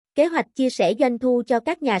Kế hoạch chia sẻ doanh thu cho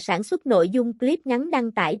các nhà sản xuất nội dung clip ngắn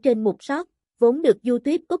đăng tải trên mục Short, vốn được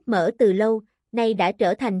YouTube úp mở từ lâu, nay đã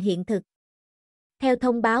trở thành hiện thực. Theo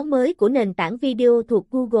thông báo mới của nền tảng video thuộc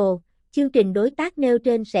Google, chương trình đối tác nêu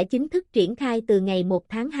trên sẽ chính thức triển khai từ ngày 1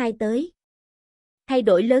 tháng 2 tới. Thay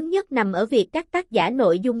đổi lớn nhất nằm ở việc các tác giả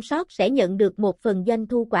nội dung Short sẽ nhận được một phần doanh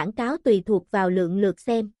thu quảng cáo tùy thuộc vào lượng lượt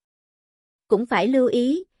xem. Cũng phải lưu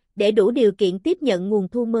ý, để đủ điều kiện tiếp nhận nguồn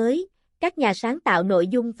thu mới, các nhà sáng tạo nội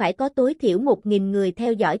dung phải có tối thiểu 1.000 người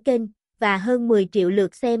theo dõi kênh, và hơn 10 triệu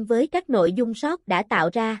lượt xem với các nội dung Short đã tạo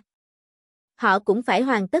ra. Họ cũng phải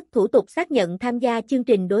hoàn tất thủ tục xác nhận tham gia chương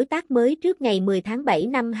trình đối tác mới trước ngày 10 tháng 7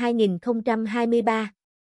 năm 2023.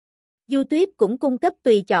 YouTube cũng cung cấp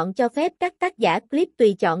tùy chọn cho phép các tác giả clip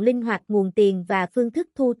tùy chọn linh hoạt nguồn tiền và phương thức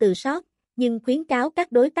thu từ Short, nhưng khuyến cáo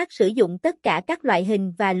các đối tác sử dụng tất cả các loại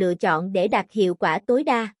hình và lựa chọn để đạt hiệu quả tối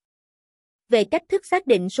đa. Về cách thức xác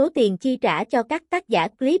định số tiền chi trả cho các tác giả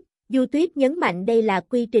clip, YouTube nhấn mạnh đây là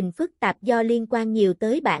quy trình phức tạp do liên quan nhiều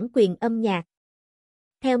tới bản quyền âm nhạc.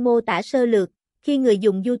 Theo mô tả sơ lược, khi người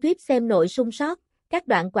dùng YouTube xem nội dung Short, các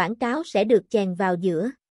đoạn quảng cáo sẽ được chèn vào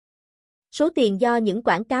giữa. Số tiền do những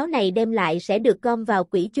quảng cáo này đem lại sẽ được gom vào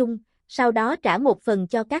quỹ chung, sau đó trả một phần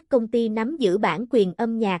cho các công ty nắm giữ bản quyền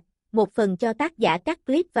âm nhạc, một phần cho tác giả cắt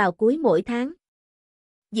clip vào cuối mỗi tháng.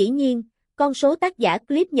 Dĩ nhiên, con số tác giả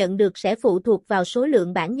clip nhận được sẽ phụ thuộc vào số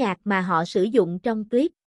lượng bản nhạc mà họ sử dụng trong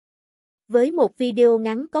clip. Với một video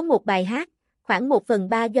ngắn có một bài hát, khoảng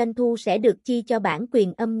 1/3 doanh thu sẽ được chi cho bản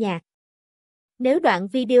quyền âm nhạc. Nếu đoạn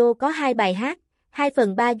video có 2 bài hát,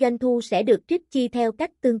 2/3 doanh thu sẽ được trích chi theo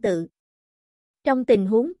cách tương tự. Trong tình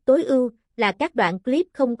huống tối ưu là các đoạn clip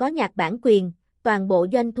không có nhạc bản quyền, toàn bộ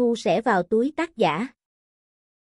doanh thu sẽ vào túi tác giả.